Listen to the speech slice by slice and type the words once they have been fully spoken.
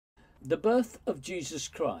The birth of Jesus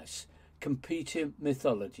Christ, competing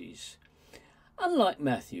mythologies. Unlike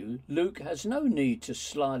Matthew, Luke has no need to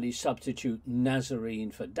slyly substitute Nazarene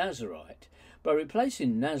for Nazarite. By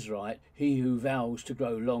replacing Nazarite, he who vows to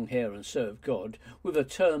grow long hair and serve God, with a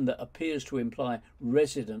term that appears to imply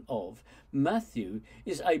resident of, Matthew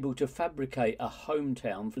is able to fabricate a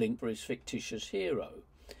hometown link for his fictitious hero.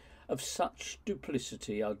 Of such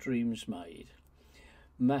duplicity are dreams made.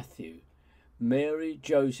 Matthew. Mary,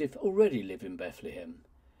 Joseph already live in Bethlehem.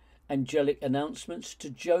 Angelic announcements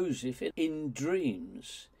to Joseph in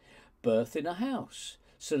dreams. Birth in a house.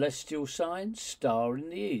 Celestial sign, star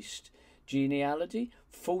in the east. Genealogy,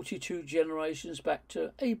 42 generations back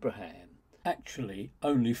to Abraham. Actually,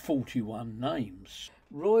 only 41 names.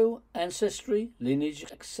 Royal ancestry, lineage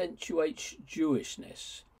accentuates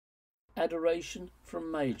Jewishness. Adoration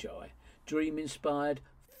from Magi. Dream-inspired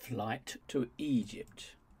flight to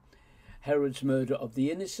Egypt. Herod's murder of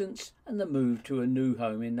the innocents and the move to a new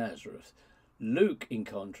home in Nazareth. Luke, in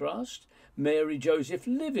contrast, Mary, Joseph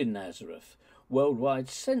live in Nazareth. Worldwide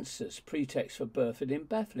census, pretext for birthing in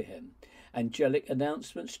Bethlehem. Angelic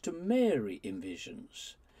announcements to Mary in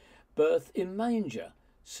visions. Birth in manger.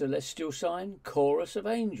 Celestial sign, chorus of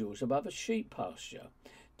angels above a sheep pasture.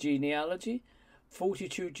 Genealogy,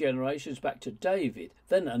 42 generations back to David,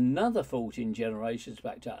 then another 14 generations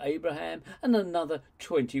back to Abraham, and another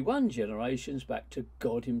 21 generations back to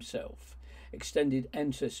God himself. Extended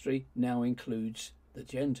ancestry now includes the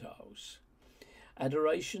Gentiles.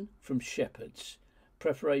 Adoration from shepherds.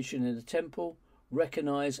 Preparation in the temple,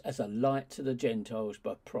 recognised as a light to the Gentiles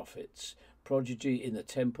by prophets. Prodigy in the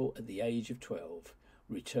temple at the age of 12.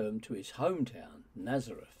 Return to his hometown,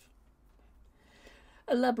 Nazareth.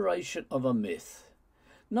 Elaboration of a myth.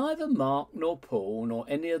 Neither Mark nor Paul nor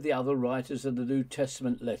any of the other writers of the New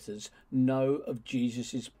Testament letters know of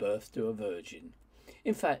Jesus' birth to a virgin.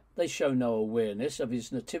 In fact, they show no awareness of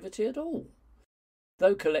his nativity at all.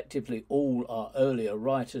 Though collectively all are earlier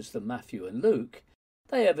writers than Matthew and Luke,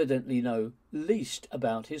 they evidently know least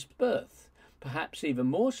about his birth. Perhaps even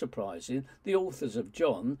more surprising, the authors of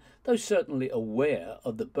John, though certainly aware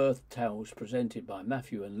of the birth tales presented by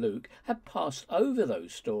Matthew and Luke, had passed over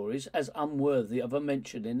those stories as unworthy of a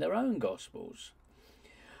mention in their own Gospels.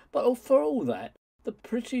 But for all that, the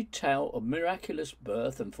pretty tale of miraculous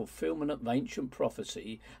birth and fulfilment of ancient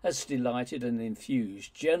prophecy has delighted and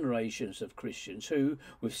infused generations of Christians who,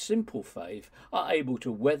 with simple faith, are able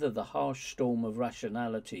to weather the harsh storm of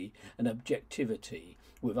rationality and objectivity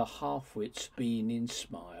with a half-wit's beaming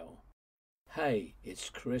smile. Hey,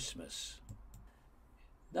 it's Christmas.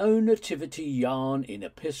 No nativity yarn in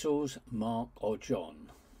epistles, Mark or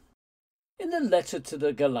John. In the letter to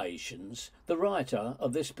the Galatians, the writer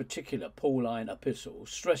of this particular Pauline epistle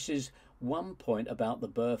stresses one point about the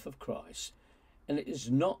birth of Christ, and it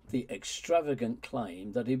is not the extravagant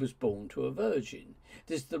claim that he was born to a virgin.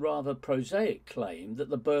 It is the rather prosaic claim that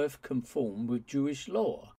the birth conformed with Jewish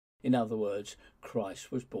law. In other words,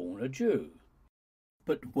 Christ was born a Jew.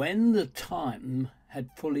 But when the time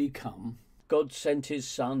had fully come, God sent his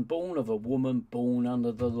Son, born of a woman born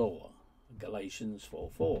under the law. Galatians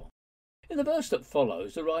 4:4. In the verse that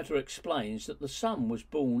follows, the writer explains that the Son was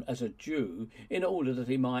born as a Jew in order that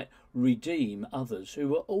he might redeem others who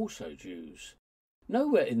were also Jews.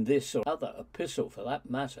 Nowhere in this or other epistle, for that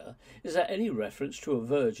matter, is there any reference to a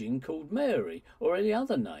virgin called Mary or any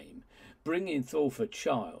other name, bringing forth a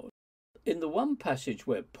child. In the one passage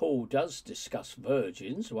where Paul does discuss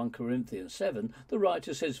virgins, 1 Corinthians 7, the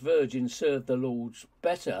writer says virgins serve the Lord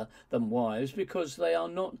better than wives because they are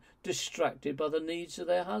not distracted by the needs of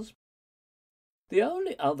their husbands. The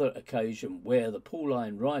only other occasion where the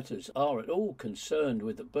Pauline writers are at all concerned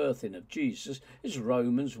with the birthing of Jesus is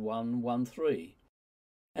Romans 1:1-3.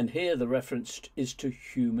 And here the reference is to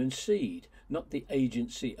human seed, not the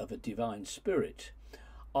agency of a divine spirit.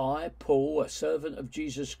 I, Paul, a servant of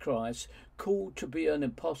Jesus Christ, called to be an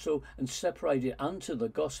apostle and separated unto the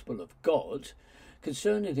gospel of God,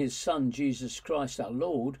 concerning his Son Jesus Christ our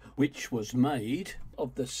Lord, which was made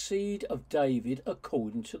of the seed of David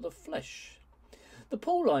according to the flesh. The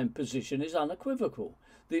Pauline position is unequivocal.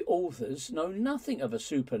 The authors know nothing of a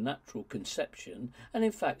supernatural conception and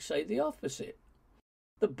in fact say the opposite.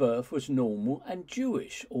 The birth was normal and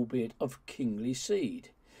Jewish, albeit of kingly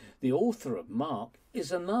seed. The author of Mark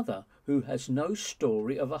is another who has no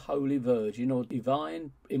story of a holy virgin or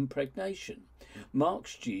divine impregnation.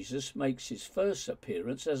 Mark's Jesus makes his first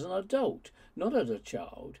appearance as an adult, not as a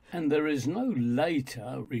child, and there is no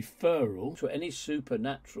later referral to any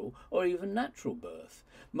supernatural or even natural birth.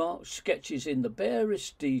 Mark sketches in the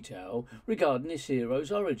barest detail regarding his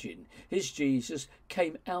hero's origin. His Jesus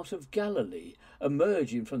came out of Galilee,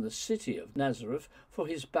 emerging from the city of Nazareth for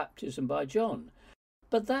his baptism by John.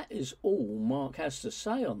 But that is all Mark has to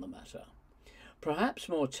say on the matter. Perhaps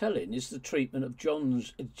more telling is the treatment of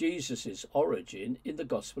Jesus' origin in the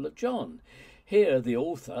Gospel of John. Here the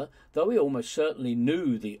author, though he almost certainly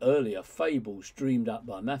knew the earlier fables dreamed up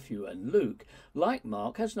by Matthew and Luke, like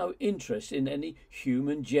Mark, has no interest in any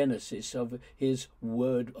human genesis of his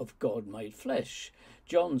Word of God made flesh.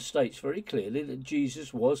 John states very clearly that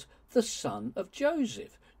Jesus was the son of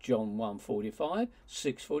Joseph, John 1:45,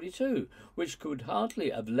 6:42, which could hardly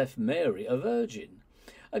have left Mary a virgin.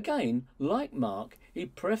 Again, like Mark, he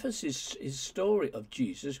prefaces his story of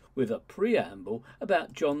Jesus with a preamble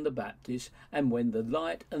about John the Baptist and when the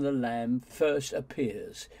light and the Lamb first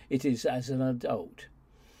appears. It is as an adult.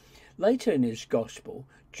 Later in his Gospel,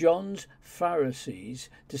 John's Pharisees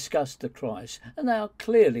discuss the Christ, and they are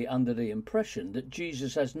clearly under the impression that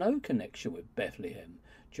Jesus has no connection with Bethlehem.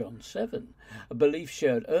 John 7, a belief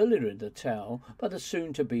shared earlier in the tale by the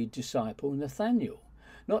soon-to-be disciple Nathanael.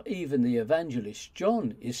 Not even the evangelist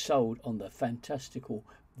John is sold on the fantastical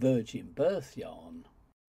virgin birth yarn.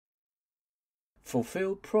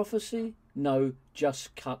 Fulfilled prophecy? No,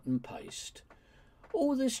 just cut and paste.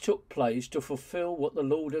 All this took place to fulfill what the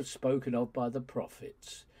Lord had spoken of by the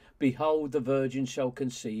prophets. Behold, the virgin shall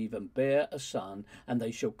conceive and bear a son, and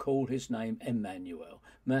they shall call his name Emmanuel.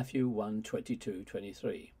 Matthew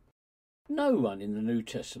 1:22-23. No one in the New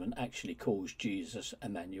Testament actually calls Jesus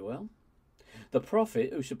Emmanuel. The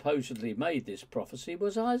prophet who supposedly made this prophecy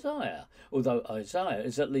was Isaiah, although Isaiah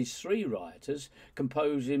is at least 3 writers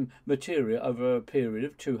composing material over a period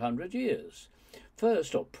of 200 years.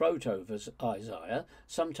 First, or proto-Isaiah,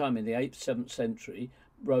 sometime in the 8th-7th century,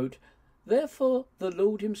 wrote, Therefore the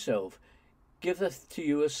Lord himself giveth to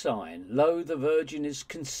you a sign. Lo, the virgin is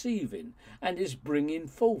conceiving, and is bringing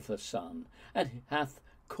forth a son, and hath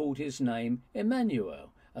called his name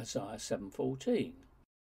Emmanuel. Isaiah 7:14.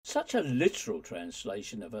 Such a literal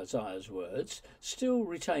translation of Isaiah's words still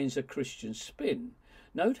retains a Christian spin.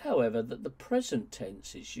 Note, however, that the present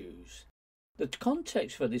tense is used. The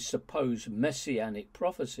context for this supposed messianic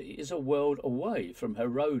prophecy is a world away from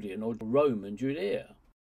Herodian or Roman Judea.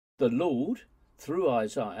 The Lord, through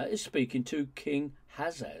Isaiah, is speaking to King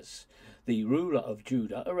Ahaz, the ruler of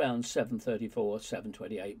Judah around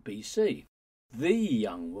 734-728 BC. The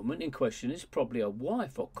young woman in question is probably a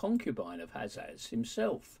wife or concubine of Ahaz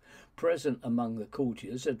himself, present among the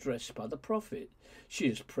courtiers addressed by the prophet. She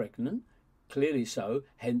is pregnant, clearly so,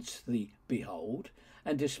 hence the behold,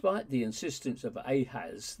 and despite the insistence of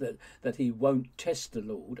Ahaz that he won't test the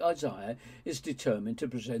Lord, Isaiah is determined to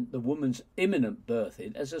present the woman's imminent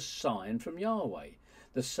birthing as a sign from Yahweh.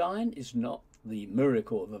 The sign is not the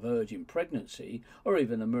miracle of a virgin pregnancy, or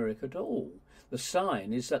even a miracle at all. The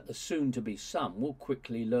sign is that the soon-to-be son will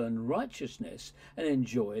quickly learn righteousness and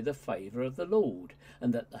enjoy the favour of the Lord,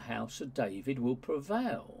 and that the house of David will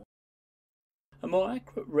prevail. A more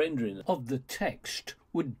accurate rendering of the text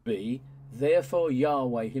would be, Therefore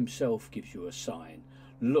Yahweh himself gives you a sign.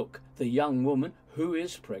 Look, the young woman who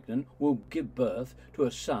is pregnant will give birth to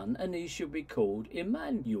a son, and he shall be called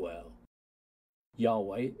Emmanuel.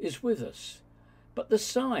 Yahweh is with us. But the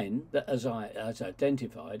sign that Isaiah has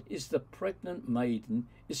identified is the pregnant maiden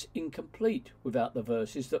is incomplete without the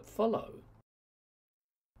verses that follow.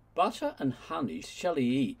 Butter and honey shall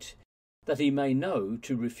he eat, that he may know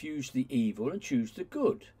to refuse the evil and choose the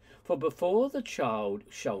good. For before the child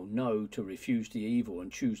shall know to refuse the evil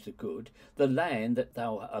and choose the good, the land that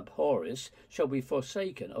thou abhorrest shall be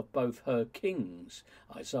forsaken of both her kings.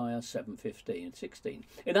 Isaiah 7:15-16.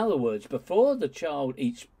 In other words, before the child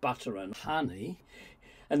eats butter and honey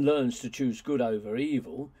and learns to choose good over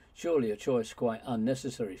evil, surely a choice quite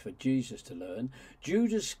unnecessary for Jesus to learn,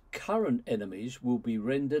 Judah's current enemies will be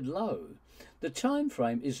rendered low. The time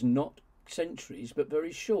frame is not centuries but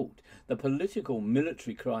very short. The political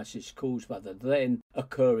military crisis caused by the then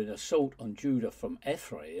occurring assault on Judah from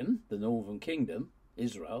Ephraim, the northern kingdom,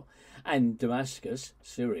 Israel, and Damascus,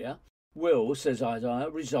 Syria, will, says Isaiah,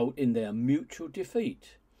 result in their mutual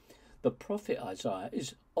defeat. The prophet Isaiah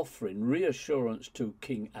is offering reassurance to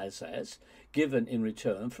King Ahaz, given in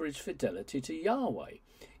return for his fidelity to Yahweh.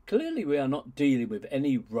 Clearly we are not dealing with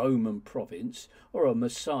any Roman province or a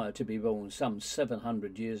Messiah to be born some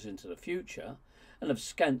 700 years into the future, and of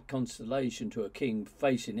scant consolation to a king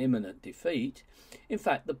facing imminent defeat. In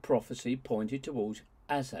fact, the prophecy pointed towards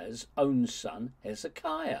Ahaz's own son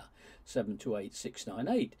Hezekiah,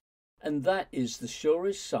 728-698, and that is the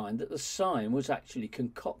surest sign that the sign was actually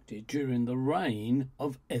concocted during the reign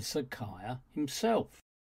of Hezekiah himself.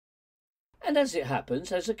 And as it happens,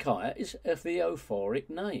 Hezekiah is a theophoric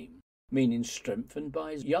name, meaning strengthened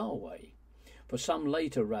by Yahweh. For some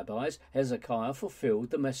later rabbis, Hezekiah fulfilled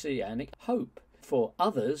the messianic hope. For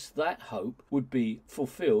others, that hope would be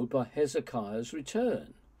fulfilled by Hezekiah's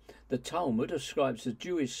return. The Talmud ascribes the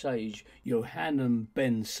Jewish sage Yohanan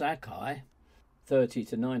ben Zakkai, 30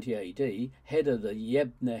 to 90 AD, head of the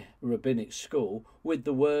Yebneh rabbinic school, with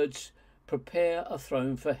the words, "Prepare a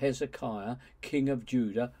throne for Hezekiah, king of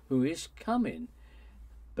Judah, who is coming."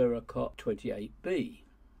 Berakot 28b.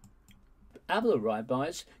 Other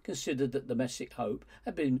rabbis considered that the Messianic hope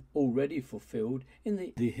had been already fulfilled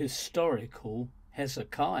in the historical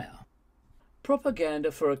Hezekiah.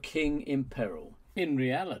 Propaganda for a king in peril. In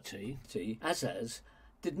reality, Azaz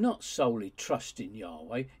did not solely trust in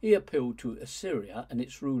Yahweh. He appealed to Assyria and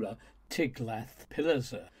its ruler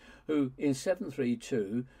Tiglath-Pileser, who in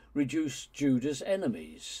 732 reduced Judah's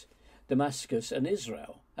enemies, Damascus and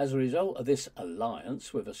Israel. As a result of this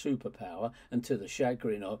alliance with a superpower, and to the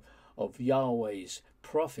chagrin of Yahweh's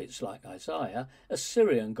prophets like Isaiah,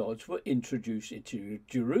 Assyrian gods were introduced into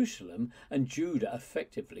Jerusalem, and Judah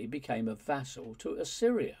effectively became a vassal to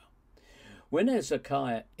Assyria. When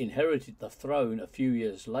Hezekiah inherited the throne a few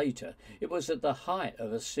years later, it was at the height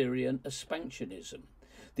of Assyrian expansionism.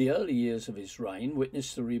 The early years of his reign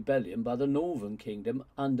witnessed the rebellion by the northern kingdom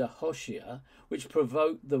under Hoshea, which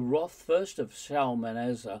provoked the wrath first of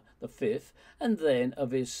Shalmaneser V and then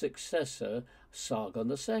of his successor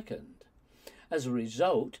Sargon II. As a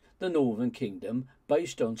result, the northern kingdom,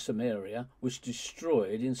 based on Samaria, was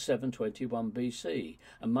destroyed in 721 BC,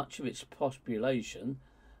 and much of its population,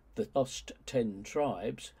 the lost 10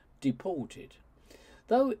 tribes, deported.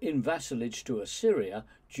 Though in vassalage to Assyria,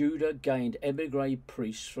 Judah gained emigre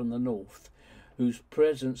priests from the north, whose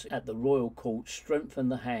presence at the royal court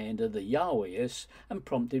strengthened the hand of the Yahwehists and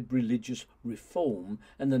prompted religious reform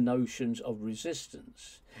and the notions of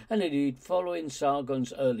resistance. And indeed, following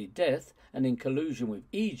Sargon's early death, and in collusion with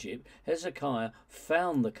Egypt, Hezekiah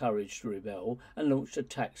found the courage to rebel and launched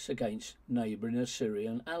attacks against neighbouring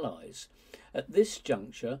Assyrian allies. At this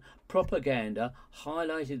juncture, propaganda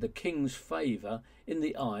highlighted the king's favour in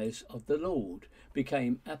the eyes of the Lord,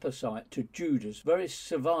 became apposite to Judah's very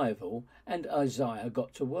survival, and Isaiah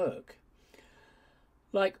got to work.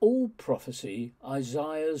 Like all prophecy,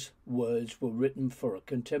 Isaiah's words were written for a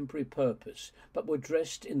contemporary purpose, but were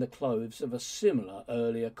dressed in the clothes of a similar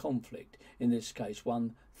earlier conflict, in this case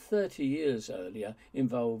one 30 years earlier,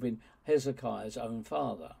 involving Hezekiah's own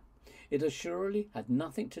father. It assuredly had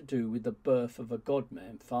nothing to do with the birth of a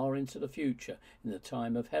Godman far into the future in the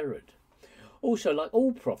time of Herod. Also, like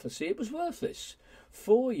all prophecy, it was worthless.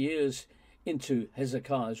 4 years into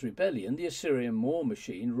Hezekiah's rebellion, the Assyrian war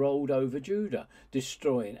machine rolled over Judah,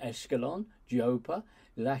 destroying Askelon, Joppa,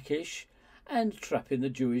 Lachish, and trapping the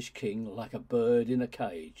Jewish king like a bird in a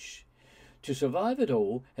cage. To survive it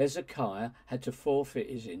all, Hezekiah had to forfeit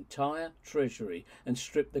his entire treasury and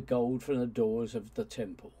strip the gold from the doors of the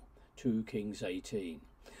temple. 2 Kings 18.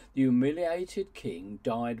 The humiliated king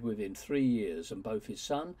died within 3 years, and both his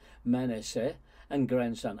son Manasseh and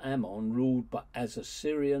grandson Ammon ruled as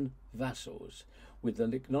Assyrian vassals, with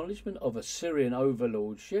the acknowledgement of Assyrian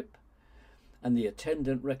overlordship and the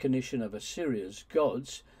attendant recognition of Assyria's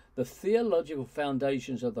gods. The theological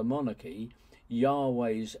foundations of the monarchy,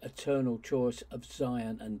 Yahweh's eternal choice of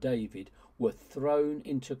Zion and David, were thrown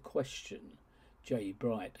into question. J.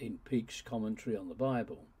 Bright in Peake's Commentary on the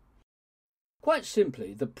Bible. Quite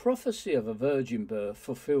simply, the prophecy of a virgin birth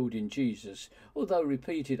fulfilled in Jesus, although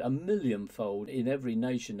repeated a millionfold in every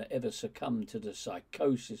nation that ever succumbed to the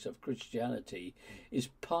psychosis of Christianity, is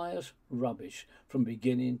pious rubbish from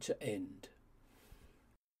beginning to end.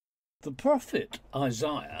 The prophet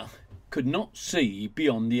Isaiah could not see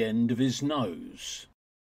beyond the end of his nose.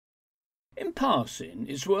 In passing,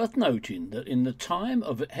 it's worth noting that in the time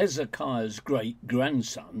of Hezekiah's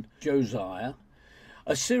great-grandson, Josiah,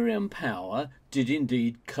 Assyrian power did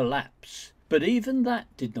indeed collapse, but even that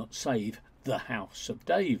did not save the house of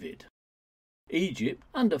David. Egypt,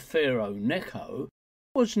 under Pharaoh Necho,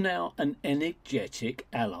 was now an energetic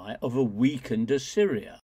ally of a weakened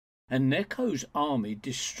Assyria, and Necho's army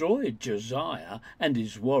destroyed Josiah and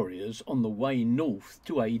his warriors on the way north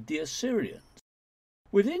to aid the Assyrians.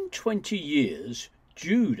 Within 20 years,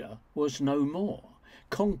 Judah was no more,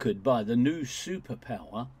 conquered by the new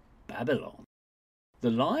superpower, Babylon. The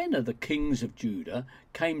line of the kings of Judah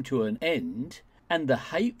came to an end, and the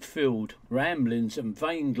hate-filled ramblings and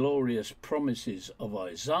vainglorious promises of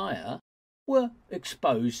Isaiah were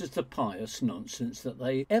exposed as the pious nonsense that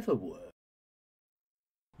they ever were.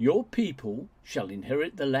 Your people shall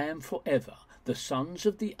inherit the land forever. The sons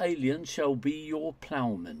of the aliens shall be your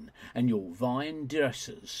ploughmen, and your vine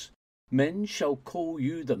dressers. Men shall call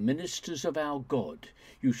you the ministers of our God.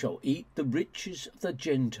 You shall eat the riches of the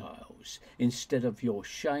Gentiles. Instead of your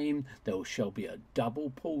shame there shall be a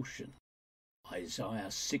double portion.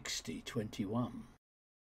 Isaiah 60:21.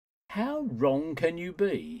 How wrong can you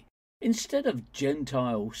be? Instead of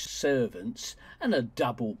Gentile servants and a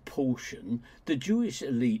double portion, the Jewish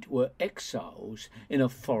elite were exiles in a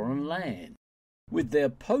foreign land. With their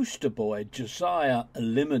poster boy Josiah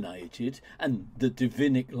eliminated and the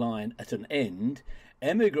Davidic line at an end,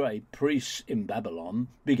 emigre priests in Babylon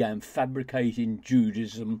began fabricating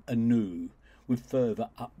Judaism anew, with further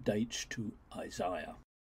updates to Isaiah.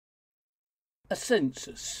 A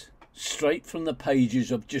census, straight from the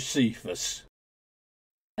pages of Josephus.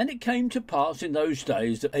 And it came to pass in those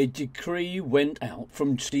days that a decree went out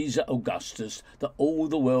from Caesar Augustus that all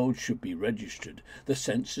the world should be registered. The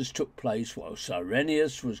census took place while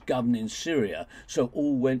Cyrenius was governing Syria, so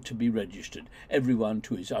all went to be registered, everyone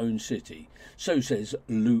to his own city. So says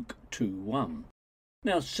Luke 2:1.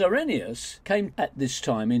 Now Cyrenius came at this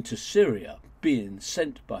time into Syria, being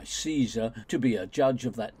sent by Caesar to be a judge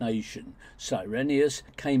of that nation. Cyrenius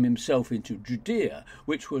came himself into Judea,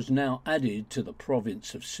 which was now added to the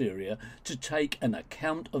province of Syria, to take an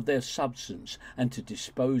account of their substance and to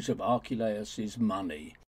dispose of Archelaus's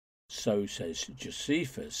money. So says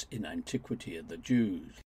Josephus in Antiquity of the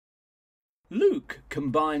Jews. Luke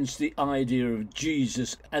combines the idea of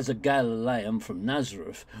Jesus as a Galilean from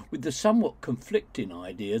Nazareth with the somewhat conflicting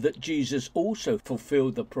idea that Jesus also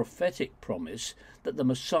fulfilled the prophetic promise that the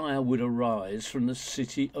Messiah would arise from the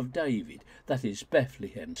city of David, that is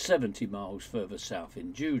Bethlehem, 70 miles further south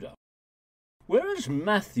in Judah. Whereas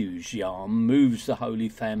Matthew's yarn moves the Holy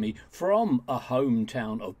Family from a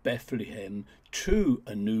hometown of Bethlehem to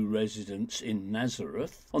a new residence in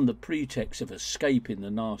Nazareth on the pretext of escaping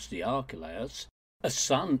the nasty Archelaus, a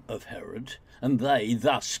son of Herod, and they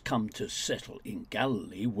thus come to settle in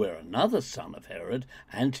Galilee where another son of Herod,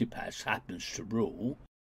 Antipas, happens to rule,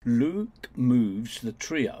 Luke moves the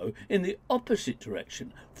trio in the opposite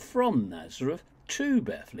direction from Nazareth to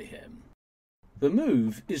Bethlehem. The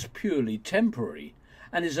move is purely temporary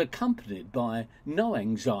and is accompanied by no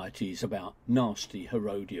anxieties about nasty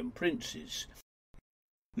Herodian princes.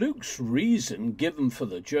 Luke's reason given for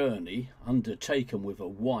the journey, undertaken with a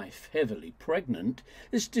wife heavily pregnant,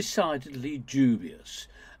 is decidedly dubious.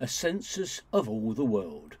 A census of all the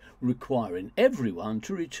world, requiring everyone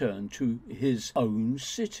to return to his own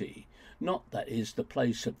city. Not, that is, the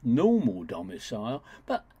place of normal domicile,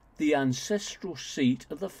 but the ancestral seat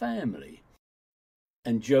of the family.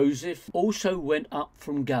 And Joseph also went up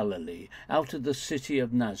from Galilee, out of the city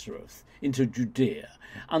of Nazareth, into Judea,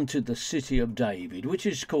 unto the city of David, which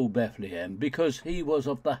is called Bethlehem, because he was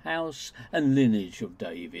of the house and lineage of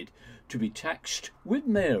David, to be taxed with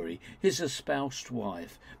Mary, his espoused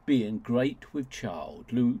wife, being great with child.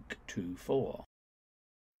 Luke 2:4.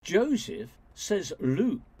 Joseph, says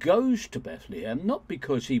Luke, goes to Bethlehem not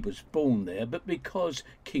because he was born there, but because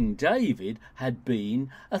King David had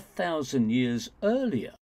been 1,000 years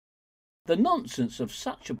earlier. The nonsense of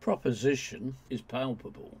such a proposition is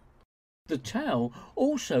palpable. The tale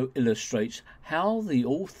also illustrates how the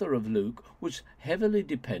author of Luke was heavily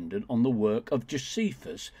dependent on the work of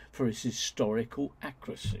Josephus for his historical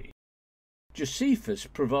accuracy. Josephus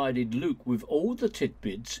provided Luke with all the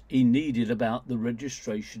tidbits he needed about the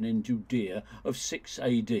registration in Judea of 6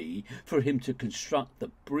 AD for him to construct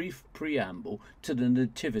the brief preamble to the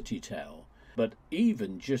Nativity tale. But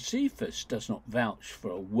even Josephus does not vouch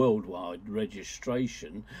for a worldwide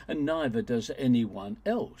registration, and neither does anyone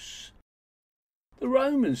else. The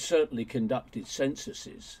Romans certainly conducted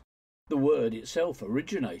censuses. The word itself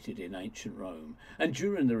originated in ancient Rome, and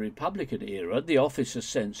during the Republican era the office of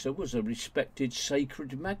censor was a respected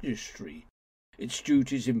sacred magistracy. Its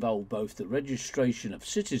duties involved both the registration of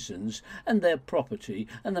citizens and their property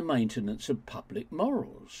and the maintenance of public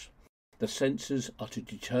morals. The censors are to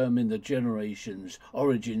determine the generations,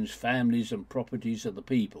 origins, families and properties of the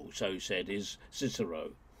people, so said is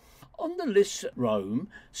Cicero. On the lists at Rome,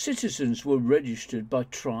 citizens were registered by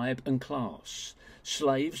tribe and class.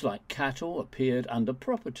 Slaves, like cattle, appeared under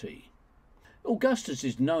property. Augustus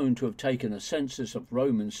is known to have taken a census of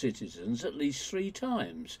Roman citizens at least 3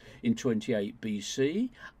 times, in 28 BC,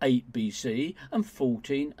 8 BC and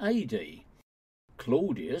 14 AD.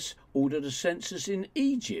 Claudius ordered a census in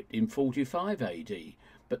Egypt in 45 AD,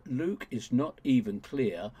 but Luke is not even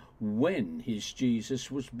clear when his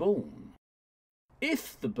Jesus was born.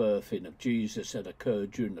 If the birthing of Jesus had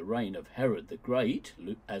occurred during the reign of Herod the Great,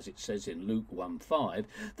 as it says in Luke 1:5,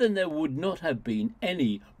 then there would not have been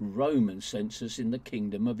any Roman census in the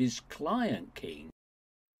kingdom of his client king,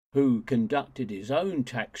 who conducted his own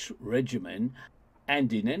tax regimen,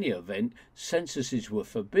 and in any event, censuses were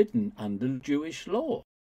forbidden under Jewish law.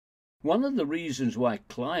 One of the reasons why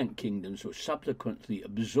client kingdoms were subsequently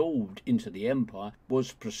absorbed into the empire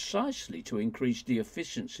was precisely to increase the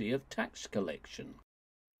efficiency of tax collection.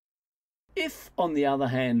 If, on the other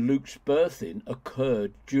hand, Luke's birthing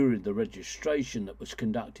occurred during the registration that was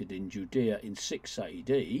conducted in Judea in 6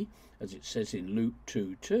 AD, as it says in Luke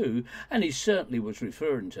 2:2, and he certainly was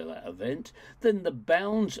referring to that event, then the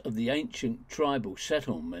bounds of the ancient tribal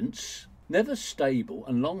settlements, never stable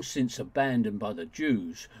and long since abandoned by the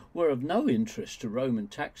Jews, were of no interest to Roman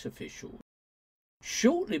tax officials.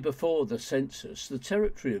 Shortly before the census, the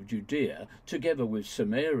territory of Judea, together with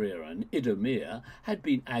Samaria and Idumea, had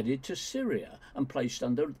been added to Syria and placed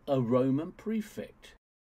under a Roman prefect.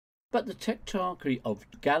 But the Tetrarchy of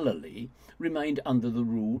Galilee remained under the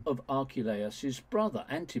rule of Archelaus's brother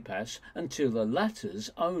Antipas until the latter's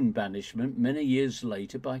own banishment many years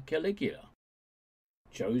later by Caligula.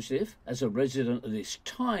 Joseph, as a resident of this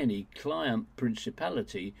tiny client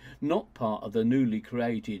principality, not part of the newly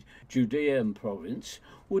created Judean province,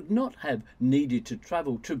 would not have needed to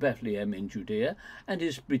travel to Bethlehem in Judea, and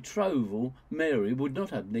his betrothal, Mary, would not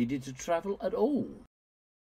have needed to travel at all.